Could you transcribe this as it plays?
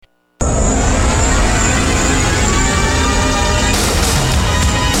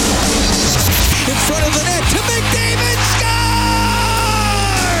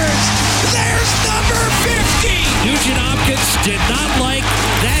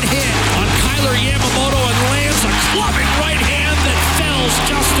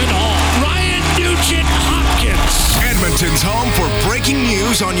Edmonton's home for breaking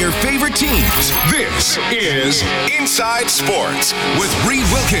news on your favorite teams. This is Inside Sports with Reed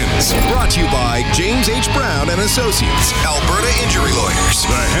Wilkins. Brought to you by James H. Brown and Associates, Alberta Injury Lawyers,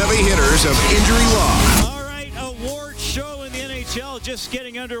 the heavy hitters of injury law. All right, award show in the NHL just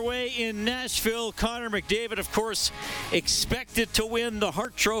getting underway in Nashville. Connor McDavid, of course, expected to win the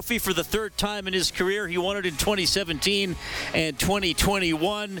Hart Trophy for the third time in his career. He won it in 2017 and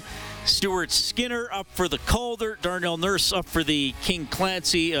 2021. Stuart Skinner up for the Calder. Darnell Nurse up for the King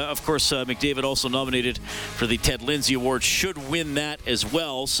Clancy. Of course, McDavid also nominated for the Ted Lindsay Award. Should win that as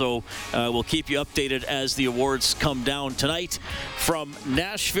well. So we'll keep you updated as the awards come down tonight from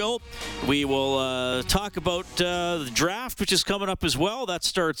Nashville. We will talk about the draft, which is coming up as well. That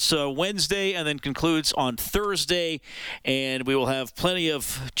starts Wednesday and then concludes on Thursday. And we will have plenty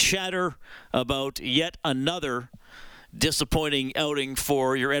of chatter about yet another disappointing outing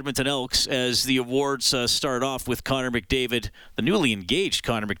for your Edmonton Elks as the awards start off with Connor McDavid, the newly engaged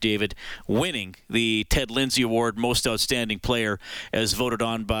Connor McDavid, winning the Ted Lindsay Award, Most Outstanding Player, as voted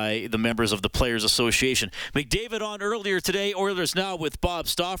on by the members of the Players Association. McDavid on earlier today. Oilers Now with Bob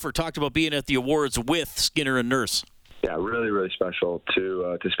Stauffer talked about being at the awards with Skinner and Nurse. Yeah, really, really special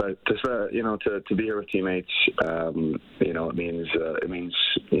to be here with teammates. It means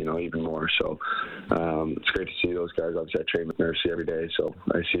even more. So it's great to see those guys. Obviously, I train with Nursey every day, so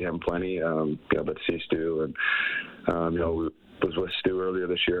I see him plenty. But to see Stu and was with Stu earlier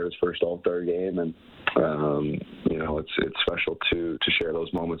this year, his first All-Star game, and it's special to share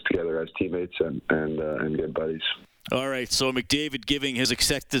those moments together as teammates and good buddies. All right, so McDavid giving his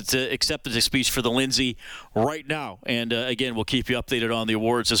acceptance speech for the Lindsay right now. And again, we'll keep you updated on the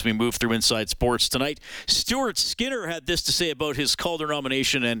awards as we move through Inside Sports tonight. Stuart Skinner had this to say about his Calder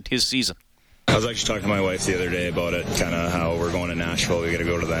nomination and his season. I was actually talking to my wife the other day about it, kind of how we're going to Nashville. We got to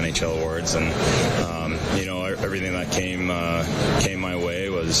go to the NHL awards, and everything that came my way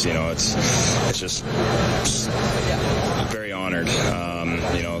was, it's just very honored.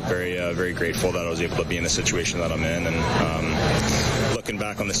 Very grateful that I was able to be in the situation that I'm in, and looking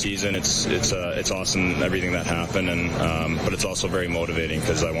back on the season, it's awesome everything that happened, and but it's also very motivating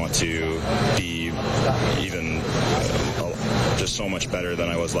because I want to be even just so much better than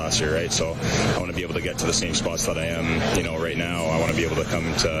I was last year, right? So I want to be able to get to the same spots that I am, right now. I want to be able to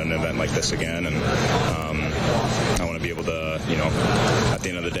come to an event like this again, and I want to be able to, at the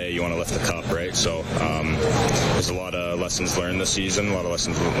end of the day, you want to lift the cup, right? So there's a lot of lessons learned this season, a lot of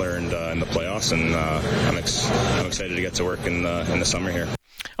lessons learned in the playoffs, and I'm excited to get to work in the summer here.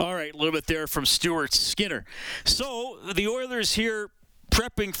 All right, a little bit there from Stuart Skinner. So the Oilers here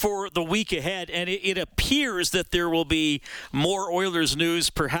prepping for the week ahead, and it appears that there will be more Oilers news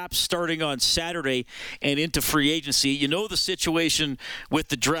perhaps starting on Saturday and into free agency. You know the situation with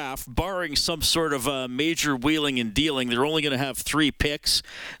the draft, barring some sort of major wheeling and dealing, they're only going to have 3 picks.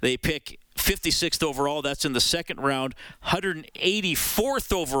 They pick 56th overall, that's in the second round,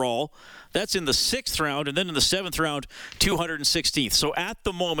 184th overall, that's in the 6th round, and then in the 7th round, 216th. So at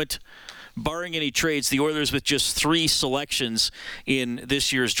the moment, barring any trades, the Oilers with just 3 selections in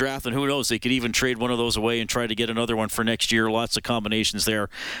this year's draft, and who knows, they could even trade one of those away and try to get another one for next year. Lots of combinations there,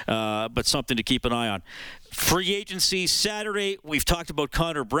 but something to keep an eye on. Free agency Saturday. We've talked about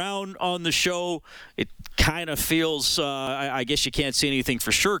Connor Brown on the show. It kind of feels, I guess you can't say anything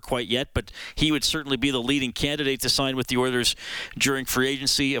for sure quite yet, but he would certainly be the leading candidate to sign with the Oilers during free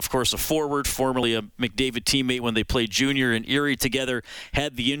agency. Of course, a forward, formerly a McDavid teammate when they played junior in Erie together,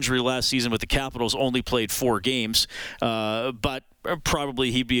 had the injury last season with the Capitals, only played 4 games, but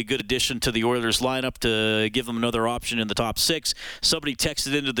probably he'd be a good addition to the Oilers lineup to give them another option in the top 6. Somebody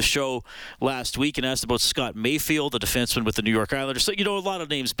texted into the show last week and asked about Scott Mayfield, the defenseman with the New York Islanders. So, a lot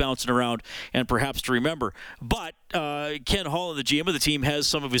of names bouncing around and perhaps to remember. But Ken Holland, the GM of the team, has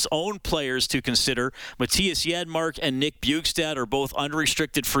some of his own players to consider. Matthias Janmark and Nick Bjugstad are both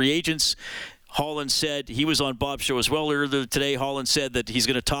unrestricted free agents. Holland said, he was on Bob's show as well earlier today, Holland said that he's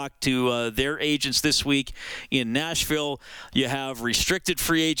going to talk to their agents this week in Nashville. You have restricted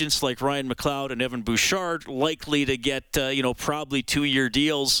free agents like Ryan McLeod and Evan Bouchard likely to get, probably 2-year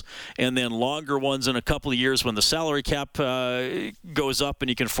deals and then longer ones in a couple of years when the salary cap goes up and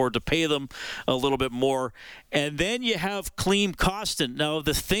you can afford to pay them a little bit more. And then you have Klim Kostin. Now,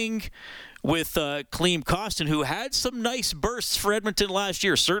 the thing with Klim Kostin, who had some nice bursts for Edmonton last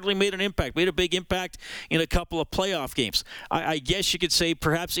year, certainly made a big impact in a couple of playoff games. I guess you could say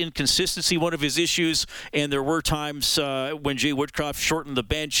perhaps inconsistency, one of his issues, and there were times when Jay Woodcroft shortened the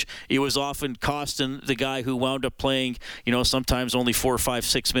bench, it was often Kostin, the guy who wound up playing, sometimes only 4, 5,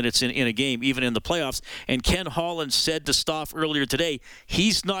 6 minutes in a game, even in the playoffs. And Ken Holland said to Staff earlier today,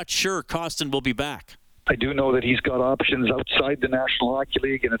 he's not sure Kostin will be back. I do know that he's got options outside the National Hockey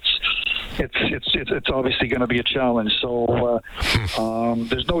League, and it's obviously going to be a challenge. So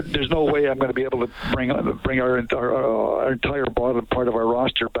there's no way I'm going to be able to bring our entire bottom part of our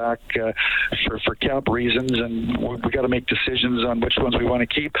roster back for cap reasons, and we got to make decisions on which ones we want to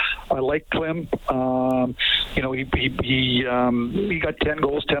keep. I like Klim. He got 10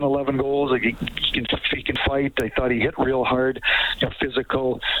 goals, 10, 11 goals. Like he can fight. I thought he hit real hard,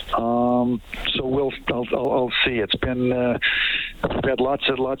 physical. So I'll see. It's been we've had lots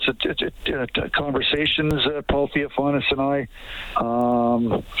of conversations. Paul Theophanis and I.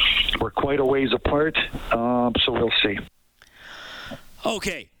 We're quite a ways apart. So we'll see.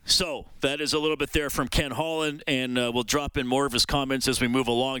 Okay, so that is a little bit there from Ken Holland, and we'll drop in more of his comments as we move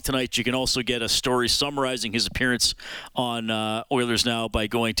along tonight. You can also get a story summarizing his appearance on Oilers Now by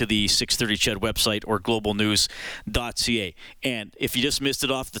going to the 630 CHED website or globalnews.ca. And if you just missed it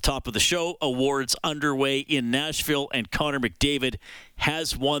off the top of the show, awards underway in Nashville, and Connor McDavid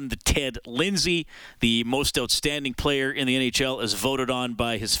has won the Ted Lindsay, the most outstanding player in the NHL, as voted on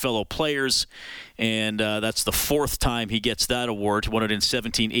by his fellow players. And that's the fourth time he gets that award. Won it in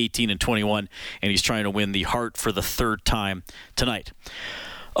 17, 18, and 21. And he's trying to win the Hart for the third time tonight.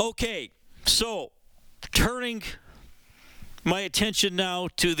 Okay, so turning my attention now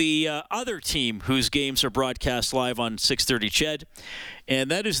to the other team whose games are broadcast live on 630 CHED, and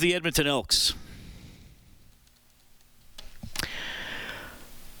that is the Edmonton Elks.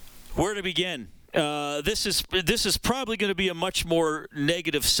 Where to begin? This is probably going to be a much more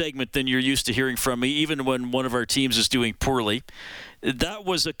negative segment than you're used to hearing from me, even when one of our teams is doing poorly. That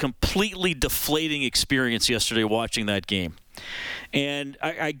was a completely deflating experience yesterday watching that game. And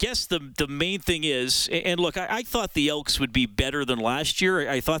I guess the main thing is, and look, I thought the Elks would be better than last year.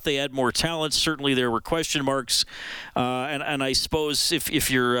 I thought they had more talent. Certainly there were question marks. And I suppose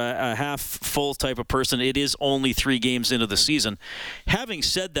if you're a half-full type of person, it is only 3 games into the season. Having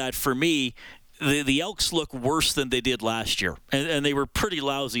said that, for me, the Elks look worse than they did last year. And they were pretty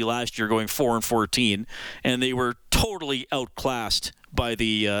lousy last year, going 4-14. And they were totally outclassed by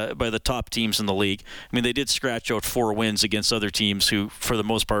the top teams in the league. I mean, they did scratch out 4 wins against other teams who, for the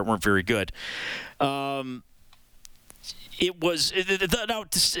most part, weren't very good. Having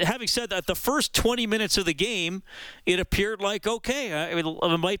said that, the first 20 minutes of the game, it appeared like, okay,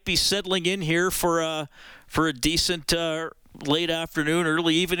 it might be settling in here for a decent late afternoon,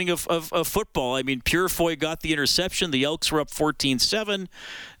 early evening of football. I mean, Purefoy got the interception. The Elks were up 14-7.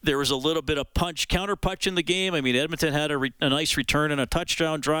 There was a little bit of counter-punch in the game. I mean, Edmonton had a nice return and a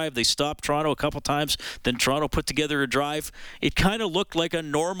touchdown drive. They stopped Toronto a couple times. Then Toronto put together a drive. It kind of looked like a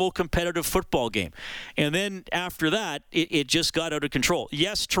normal competitive football game. And then after that, it just got out of control.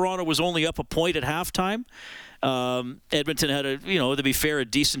 Yes, Toronto was only up a point at halftime. Edmonton had to be fair, a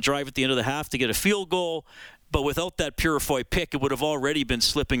decent drive at the end of the half to get a field goal. But without that Purefoy pick, it would have already been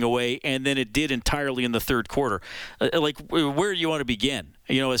slipping away, and then it did entirely in the third quarter. Where do you want to begin?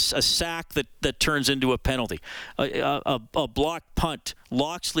 A sack that turns into a penalty. A blocked punt.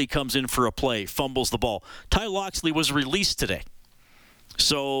 Loxley comes in for a play, fumbles the ball. Ty Loxley was released today.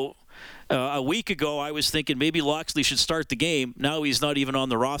 So a week ago, I was thinking maybe Loxley should start the game. Now he's not even on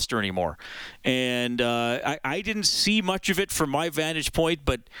the roster anymore. And I didn't see much of it from my vantage point,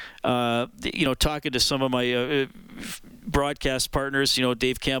 but, talking to some of my broadcast partners,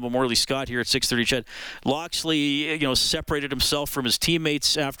 Dave Campbell, Morley Scott here at 630 CHED, Loxley, separated himself from his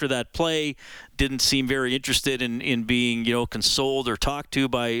teammates after that play, didn't seem very interested in being, consoled or talked to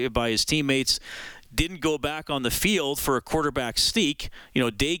by his teammates. Didn't go back on the field for a quarterback sneak.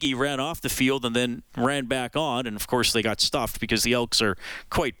 Daigie ran off the field and then ran back on, and of course they got stuffed because the Elks are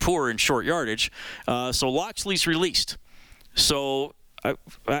quite poor in short yardage. So Loxley's released. So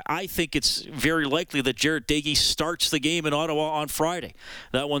I think it's very likely that Jarrett Daigie starts the game in Ottawa on Friday.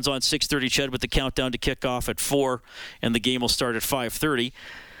 That one's on 6:30 CHED with the countdown to kickoff at 4, and the game will start at 5:30.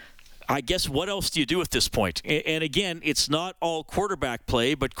 I guess what else do you do at this point? And again, it's not all quarterback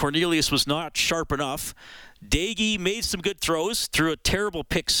play, but Cornelius was not sharp enough. Daigie made some good throws, threw a terrible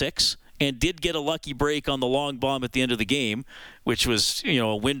pick 6, and did get a lucky break on the long bomb at the end of the game, which was,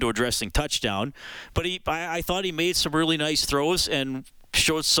 a window dressing touchdown. But I thought he made some really nice throws and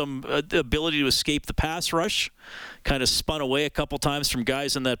showed some ability to escape the pass rush. Kind of spun away a couple times from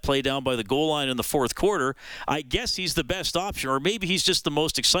guys in that play down by the goal line in the fourth quarter. I guess he's the best option, or maybe he's just the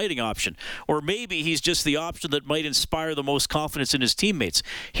most exciting option, or maybe he's just the option that might inspire the most confidence in his teammates.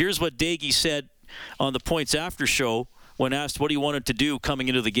 Here's what Daigie said on the Points After show when asked what he wanted to do coming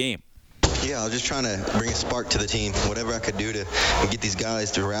into the game. Yeah, I was just trying to bring a spark to the team. Whatever I could do to get these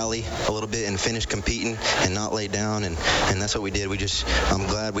guys to rally a little bit and finish competing and not lay down, and that's what we did. I'm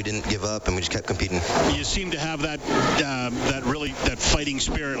glad we didn't give up and we just kept competing. You seem to have that fighting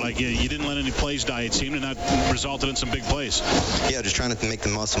spirit. Like you didn't let any plays die, it seemed, and that resulted in some big plays. Yeah, just trying to make the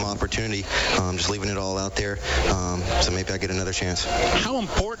most of my opportunity, just leaving it all out there, so maybe I get another chance. How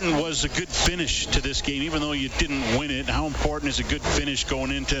important was a good finish to this game, even though you didn't win it? How important is a good finish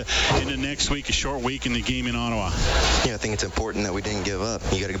going into next week, a short week in the game in Ottawa? Yeah, I think it's important that we didn't give up.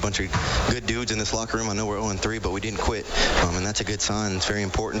 You got a bunch of good dudes in this locker room. I know we're 0-3, but we didn't quit, and that's a good sign. It's very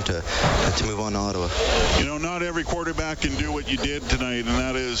important to move on to Ottawa. You know, not every quarterback can do what you did tonight, and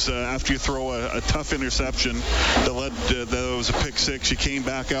that is after you throw a tough interception that was a pick six, you came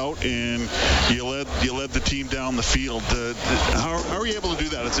back out and you led the team down the field. How are you able to do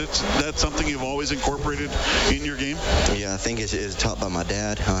that? Is that something you've always incorporated in your game? Yeah, I think it's taught by my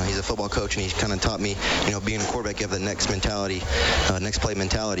dad. He's a football coach, and he kind of taught me, being a quarterback, you have the next play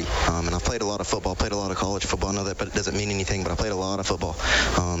mentality. And I've played a lot of football, played a lot of college football. I know that, but it doesn't mean anything, but I played a lot of football.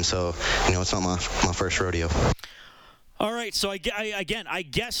 So, it's not my first rodeo. All right, so I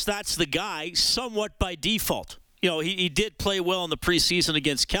guess that's the guy somewhat by default. He did play well in the preseason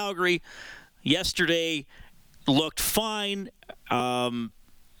against Calgary. Yesterday looked fine.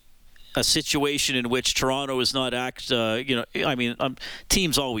 A situation in which Toronto is not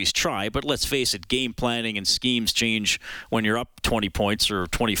teams always try, but let's face it, game planning and schemes change when you're up 20 points or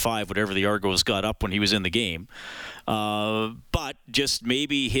 25, whatever the Argos got up when he was in the game. But just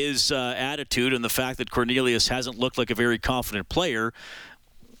maybe his attitude and the fact that Cornelius hasn't looked like a very confident player,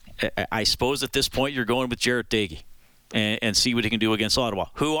 I suppose at this point you're going with Jarrett Daigie and see what he can do against Ottawa,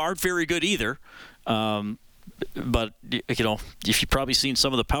 who aren't very good either. But, if you've probably seen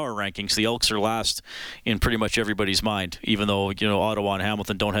some of the power rankings, the Elks are last in pretty much everybody's mind, even though, Ottawa and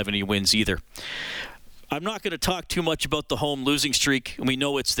Hamilton don't have any wins either. I'm not going to talk too much about the home losing streak. We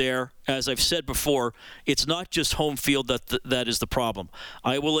know it's there. As I've said before, it's not just home field that is the problem.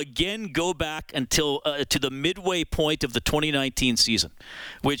 I will again go back until to the midway point of the 2019 season,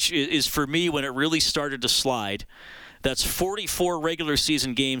 which is for me when it really started to slide. That's 44 regular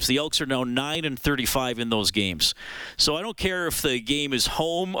season games. The Elks are now 9-35 in those games. So I don't care if the game is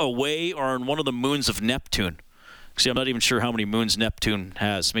home, away, or on one of the moons of Neptune. See, I'm not even sure how many moons Neptune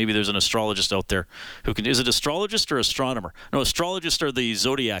has. Maybe there's an astrologist out there who can... Is it astrologist or astronomer? No, astrologists are the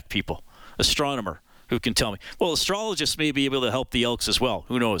zodiac people. Astronomer who can tell me. Well, astrologists may be able to help the Elks as well.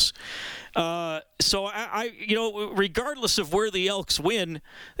 Who knows? So I regardless of where the Elks win,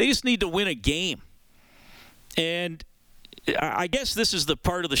 they just need to win a game. And I guess this is the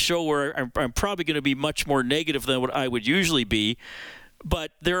part of the show where I'm probably going to be much more negative than what I would usually be.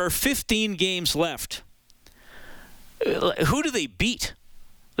 But there are 15 games left. Who do they beat?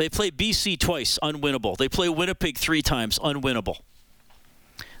 They play BC twice, unwinnable. They play Winnipeg 3 times, unwinnable.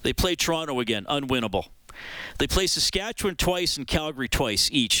 They play Toronto again, unwinnable. They play Saskatchewan twice and Calgary twice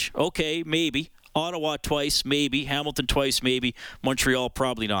each. Okay, maybe. Ottawa twice, maybe. Hamilton twice, maybe. Montreal,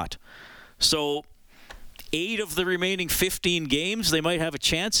 probably not. So 8 of the remaining 15 games they might have a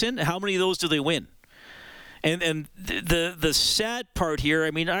chance in. How many of those do they win? And the sad part here,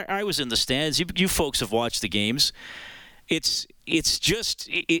 I was in the stands. You folks have watched the games. It's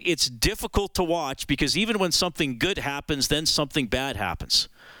difficult to watch because even when something good happens, then something bad happens.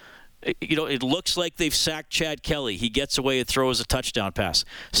 It looks like they've sacked Chad Kelly. He gets away and throws a touchdown pass.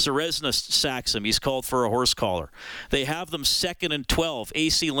 Serezna sacks him. He's called for a horse collar. They have them 2nd and 12.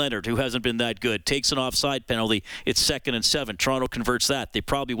 A.C. Leonard, who hasn't been that good, takes an offside penalty. It's 2nd and 7. Toronto converts that. They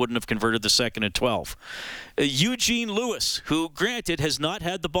probably wouldn't have converted the 2nd and 12. Eugene Lewis, who, granted, has not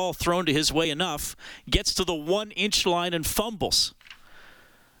had the ball thrown to his way enough, gets to the 1-inch line and fumbles.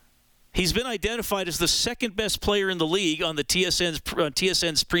 He's been identified as the second best player in the league on the TSN's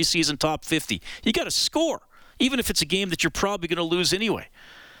preseason top 50. You got to score, even if it's a game that you're probably going to lose anyway.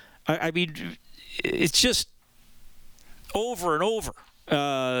 It's just over and over.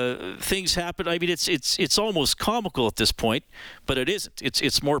 Things happen. It's almost comical at this point, but it isn't.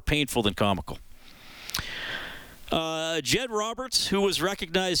 It's more painful than comical. Jed Roberts, who was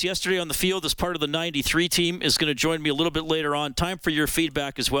recognized yesterday on the field as part of the 93 team, is going to join me a little bit later on. Time for your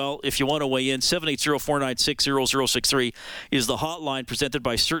feedback as well. If you want to weigh in, 780-496-0063 is the hotline presented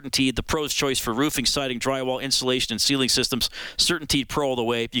by CertainTeed, the pro's choice for roofing, siding, drywall, insulation, and ceiling systems. CertainTeed Pro all the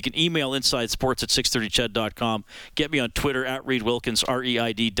way. You can email insidesports@630ched.com. Get me on Twitter @Reid Wilkins,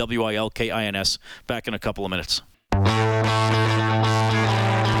 ReidWilkins. Back in a couple of minutes.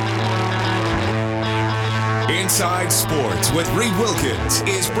 Inside Sports with Reed Wilkins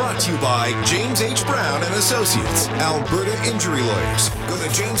is brought to you by James H. Brown and Associates, Alberta Injury Lawyers. Go to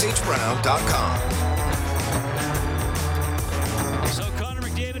jameshbrown.com.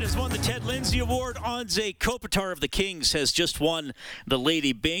 Won the Ted Lindsay Award. Anze Kopitar of the Kings has just won the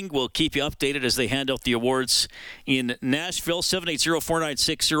Lady Byng. We'll keep you updated as they hand out the awards in Nashville.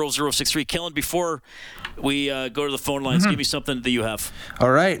 780-496-0063. Kellen, before we go to the phone lines, give me something that you have.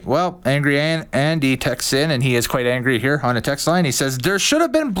 All right. Well, Angry Andy texts in, and he is quite angry here on a text line. He says, there should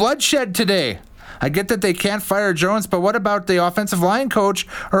have been bloodshed today. I get that they can't fire Jones, but what about the offensive line coach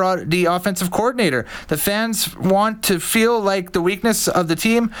or the offensive coordinator? The fans want to feel like the weakness of the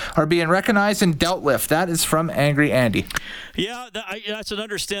team are being recognized and dealt with. That is from Angry Andy. Yeah, that's an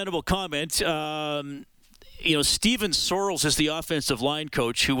understandable comment. Steven Sorrells is the offensive line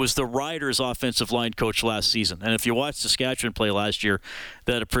coach who was the Riders' offensive line coach last season. And if you watched Saskatchewan play last year,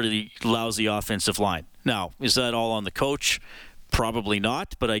 they had a pretty lousy offensive line. Now, is that all on the coach? Probably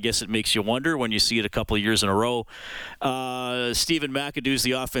not, but I guess it makes you wonder when you see it a couple of years in a row. Stephen McAdoo's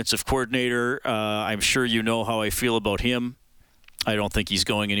the offensive coordinator. I'm sure you know how I feel about him. I don't think he's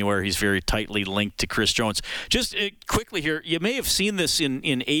going anywhere. He's very tightly linked to Chris Jones. Just quickly here, you may have seen this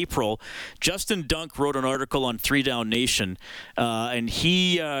in April. Justin Dunk wrote an article on 3 Down Nation, and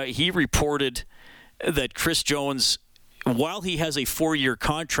he reported that Chris Jones, while he has a 4-year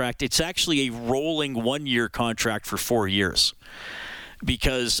contract, it's actually a rolling 1-year contract for 4 years.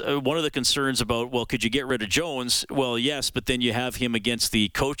 Because one of the concerns about, well, could you get rid of Jones? Well, yes, but then you have him against the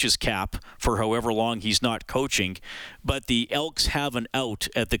coach's cap for however long he's not coaching. But the Elks have an out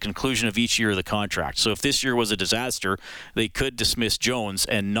at the conclusion of each year of the contract. So if this year was a disaster, they could dismiss Jones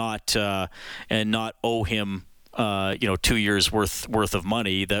and not owe him 2 years worth of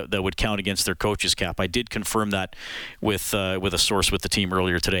money that would count against their coach's cap. I did confirm that with a source with the team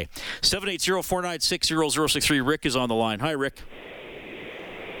earlier today. 780-496-0063. Rick is on the line. Hi, Rick.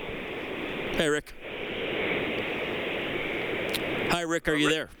 Hey, Rick. Hi, Rick. Are you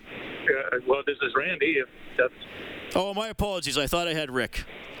there? Well, this is Randy. If that's... Oh, my apologies. I thought I had Rick.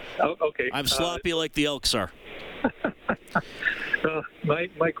 Oh, okay. I'm sloppy like the Elks are.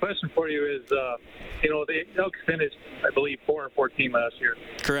 My question for you is, the Elks finished, I believe, 4-14 last year.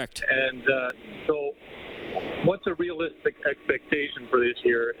 Correct. And so what's a realistic expectation for this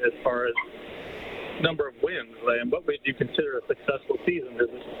year as far as number of wins? And what would you consider a successful season? Is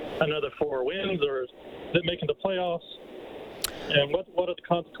it another 4 wins, or is it making the playoffs? And what are the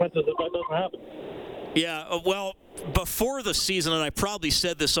consequences if that doesn't happen? Yeah, well, before the season, and I probably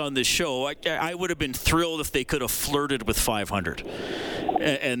said this on this show, I would have been thrilled if they could have flirted with 500.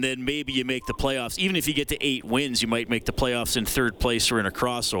 And then maybe you make the playoffs. Even if you get to 8 wins, you might make the playoffs in 3rd place or in a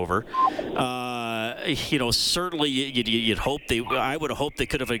crossover. Certainly you'd hope I would have hoped they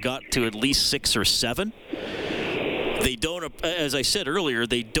could have got to at least 6 or 7. They don't, as I said earlier,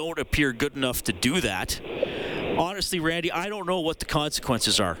 they don't appear good enough to do that. Honestly, Randy, I don't know what the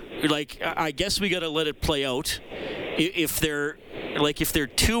consequences are. I guess we got to let it play out. If they're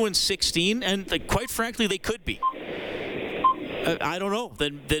 2-16, and quite frankly, they could be. I don't know.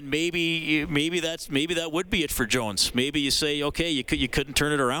 Then maybe that would be it for Jones. Maybe you say, okay, you couldn't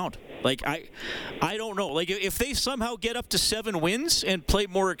turn it around. I don't know. If they somehow get up to 7 wins and play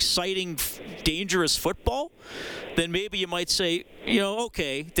more exciting, dangerous football, then maybe you might say,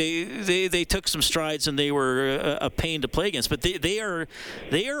 okay, they took some strides and they were a pain to play against. But they are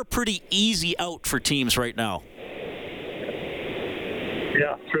a pretty easy out for teams right now.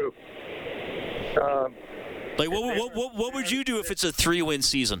 Yeah, true. What would you do if it's a 3-win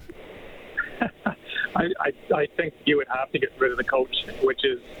season? I think you would have to get rid of the coach, which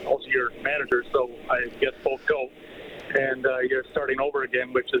is also your manager. So I guess both go, and you're starting over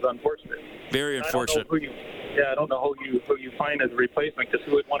again, which is unfortunate. Very unfortunate. I don't know who you find as a replacement, because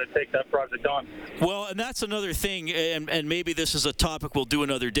who would want to take that project on? Well, and that's another thing, and maybe this is a topic we'll do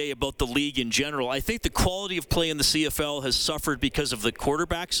another day about the league in general. I think the quality of play in the CFL has suffered because of the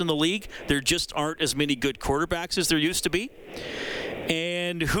quarterbacks in the league. There just aren't as many good quarterbacks as there used to be.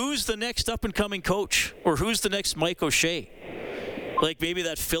 And who's the next up-and-coming coach? Or who's the next Mike O'Shea? Maybe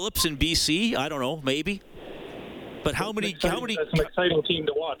that Phillips in BC? I don't know, maybe. But how many? That's an exciting team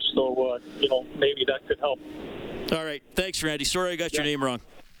to watch, so, maybe that could help. All right. Thanks, Randy. Sorry I got your name wrong.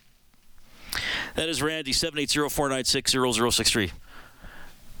 That is Randy, 780-496-0063.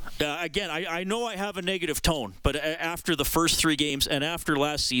 Again, I know I have a negative tone, but after the first 3 games and after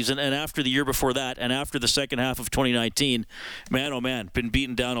last season and after the year before that and after the second half of 2019, man, oh man, been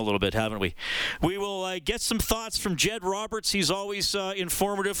beaten down a little bit, haven't we? We will get some thoughts from Jed Roberts. He's always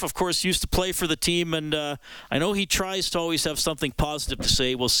informative. Of course, used to play for the team, and I know he tries to always have something positive to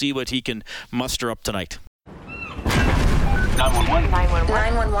say. We'll see what he can muster up tonight. 911.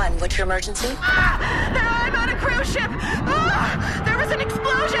 911, what's your emergency? I'm on a cruise ship. There was an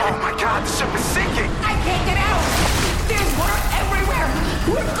explosion. Oh my God, the ship is sinking. I can't get out. There's water everywhere.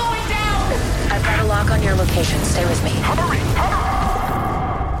 We're going down. I've got a lock on your location. Stay with me. Hurry.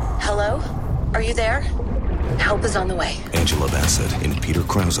 Hello? Are you there? Help is on the way. Angela Bassett and Peter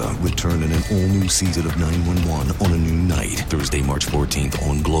Krause return in an all-new season of 911 on a new night. Thursday, March 14th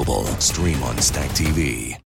on Global. Stream on Stack TV.